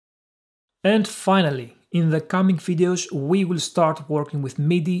And finally, in the coming videos, we will start working with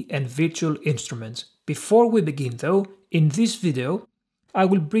MIDI and virtual instruments. Before we begin though, in this video, I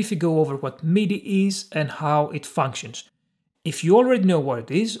will briefly go over what MIDI is and how it functions. If you already know what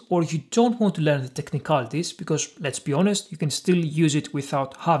it is, or you don't want to learn the technicalities, because let's be honest, you can still use it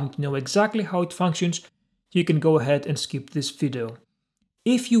without having to know exactly how it functions, you can go ahead and skip this video.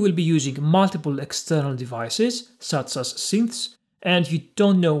 If you will be using multiple external devices, such as synths, and you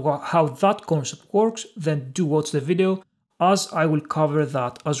don't know how that concept works, then do watch the video, as I will cover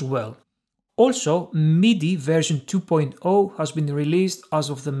that as well. Also, MIDI version 2.0 has been released as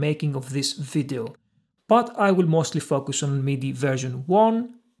of the making of this video, but I will mostly focus on MIDI version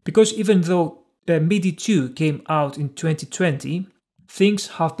 1, because even though MIDI 2 came out in 2020, things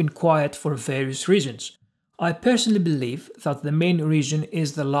have been quiet for various reasons. I personally believe that the main reason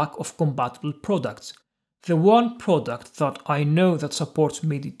is the lack of compatible products. The one product that I know that supports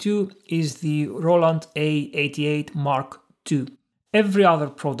MIDI 2 is the Roland A88 Mark II. Every other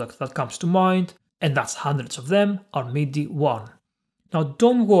product that comes to mind, and that's hundreds of them, are MIDI 1. Now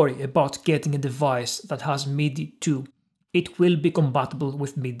don't worry about getting a device that has MIDI 2. It will be compatible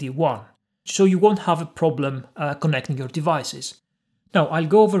with MIDI 1, so you won't have a problem connecting your devices. Now I'll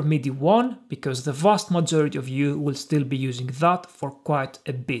go over MIDI 1 because the vast majority of you will still be using that for quite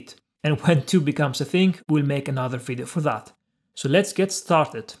a bit. And when 2 becomes a thing, we'll make another video for that. So let's get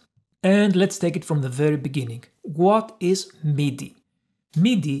started. And let's take it from the very beginning. What is MIDI?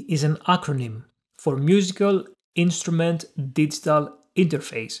 MIDI is an acronym for Musical Instrument Digital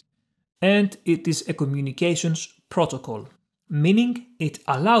Interface, and it is a communications protocol, meaning it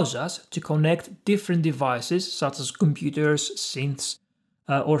allows us to connect different devices such as computers, synths,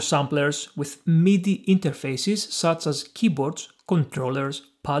 or samplers with MIDI interfaces such as keyboards, controllers,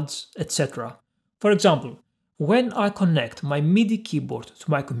 pads, etc. For example, when I connect my MIDI keyboard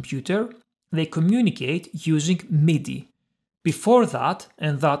to my computer, they communicate using MIDI. Before that,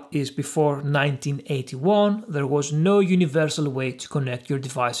 and that is before 1981, there was no universal way to connect your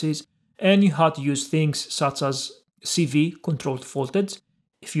devices, and you had to use things such as CV, controlled voltage.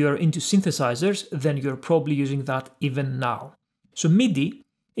 If you are into synthesizers, then you're probably using that even now. So MIDI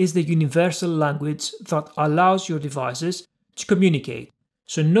is the universal language that allows your devices to communicate.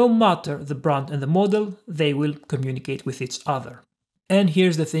 So no matter the brand and the model, they will communicate with each other. And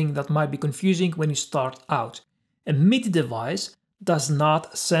here's the thing that might be confusing when you start out. A MIDI device does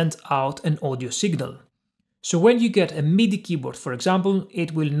not send out an audio signal. So when you get a MIDI keyboard, for example,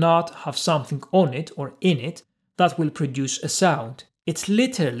 it will not have something on it or in it that will produce a sound. It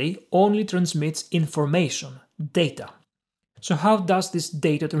literally only transmits information, data. So how does this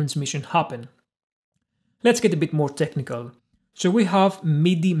data transmission happen? Let's get a bit more technical. So we have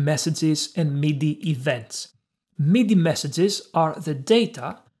MIDI messages and MIDI events. MIDI messages are the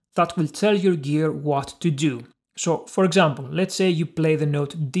data that will tell your gear what to do. So for example, let's say you play the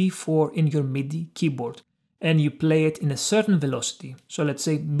note D4 in your MIDI keyboard and you play it in a certain velocity. So let's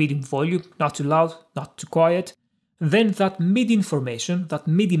say medium volume, not too loud, not too quiet. Then that MIDI information, that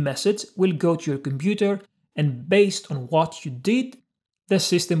MIDI message will go to your computer, and based on what you did, the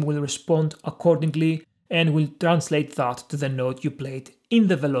system will respond accordingly and will translate that to the note you played in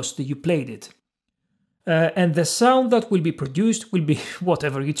the velocity you played it. And the sound that will be produced will be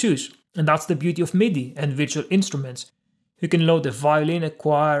whatever you choose. And that's the beauty of MIDI and virtual instruments. You can load a violin, a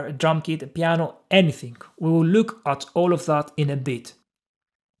choir, a drum kit, a piano, anything. We will look at all of that in a bit.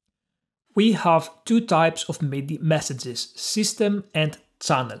 We have two types of MIDI messages, system and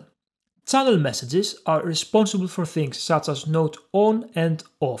channel. Channel messages are responsible for things such as note on and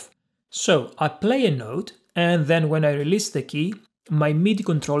off. So I play a note, and then when I release the key, my MIDI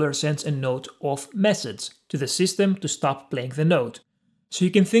controller sends a note off message to the system to stop playing the note. So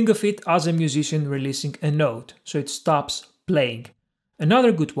you can think of it as a musician releasing a note, so it stops playing.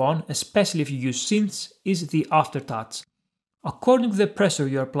 Another good one, especially if you use synths, is the aftertouch. According to the pressure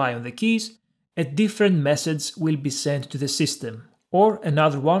you apply on the keys, a different message will be sent to the system. Or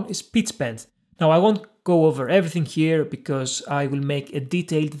another one is pitch bend. Now I won't go over everything here because I will make a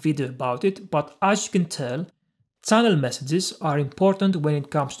detailed video about it, but as you can tell, channel messages are important when it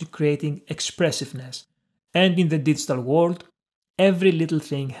comes to creating expressiveness. And in the digital world, every little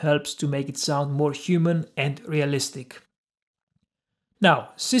thing helps to make it sound more human and realistic.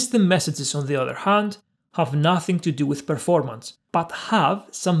 Now, system messages on the other hand have nothing to do with performance, but have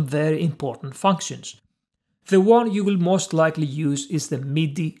some very important functions. The one you will most likely use is the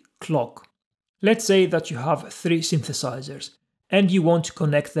MIDI clock. Let's say that you have 3 synthesizers and you want to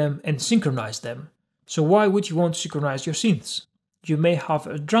connect them and synchronize them. So why would you want to synchronize your synths? You may have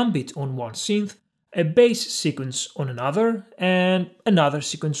a drum beat on one synth, a bass sequence on another, and another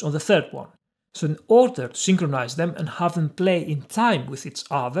sequence on the third one. So in order to synchronize them and have them play in time with each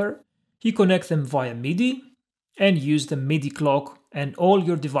other, you connect them via MIDI and use the MIDI clock, and all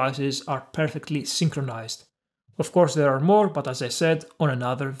your devices are perfectly synchronized. Of course there are more, but as I said, on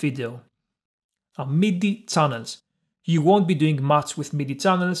another video. Now, MIDI channels. You won't be doing much with MIDI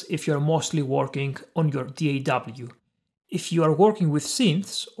channels if you're mostly working on your DAW. If you are working with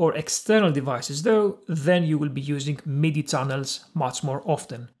synths or external devices though, then you will be using MIDI channels much more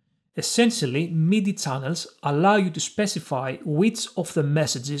often. Essentially, MIDI channels allow you to specify which of the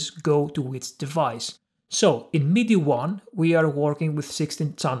messages go to which device. So, in MIDI 1, we are working with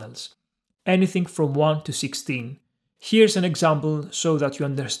 16 channels, anything from 1 to 16. Here's an example so that you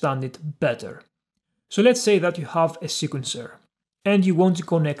understand it better. So let's say that you have a sequencer, and you want to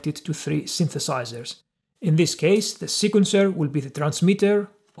connect it to 3 synthesizers. In this case, the sequencer will be the transmitter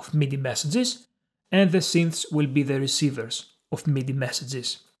of MIDI messages, and the synths will be the receivers of MIDI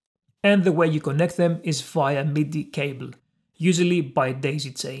messages. And the way you connect them is via MIDI cable, usually by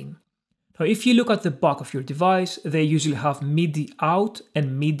daisy chain. Now, if you look at the back of your device, they usually have MIDI out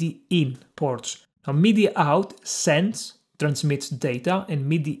and MIDI in ports. Now, MIDI out sends, transmits data, and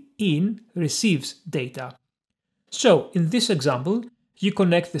MIDI in receives data. So, in this example, you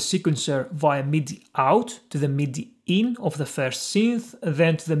connect the sequencer via MIDI out to the MIDI in of the first synth,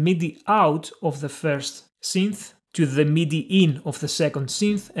 then to the MIDI out of the first synth, to the MIDI in of the second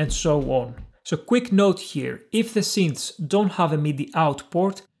synth, and so on. So quick note here, if the synths don't have a MIDI out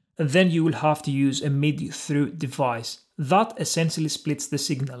port, then you will have to use a MIDI through device. That essentially splits the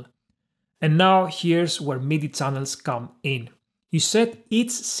signal. And now here's where MIDI channels come in. You set each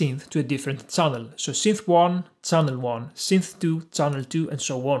synth to a different channel, so synth 1, channel 1, synth 2, channel 2, and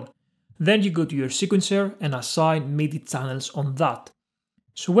so on. Then you go to your sequencer and assign MIDI channels on that.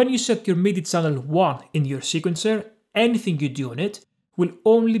 So when you set your MIDI channel 1 in your sequencer, anything you do on it will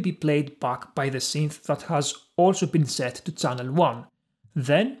only be played back by the synth that has also been set to channel 1.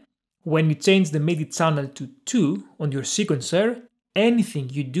 Then, when you change the MIDI channel to 2 on your sequencer, anything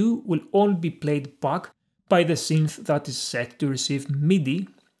you do will only be played back by the synth that is set to receive MIDI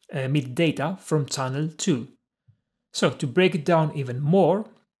data from channel 2. So to break it down even more,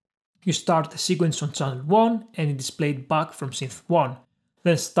 you start the sequence on channel 1 and it is played back from synth 1.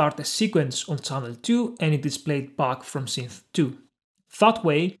 Then start a sequence on channel 2 and it is played back from synth 2. That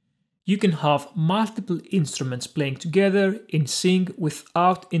way, you can have multiple instruments playing together in sync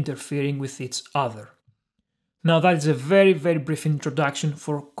without interfering with each other. Now that is a very brief introduction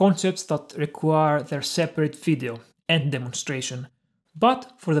for concepts that require their separate video and demonstration.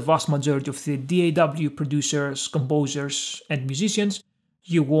 But for the vast majority of the DAW producers, composers and musicians,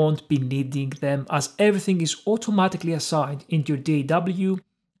 you won't be needing them as everything is automatically assigned into your DAW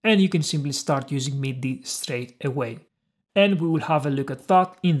and you can simply start using MIDI straight away. And we will have a look at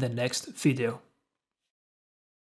that in the next video.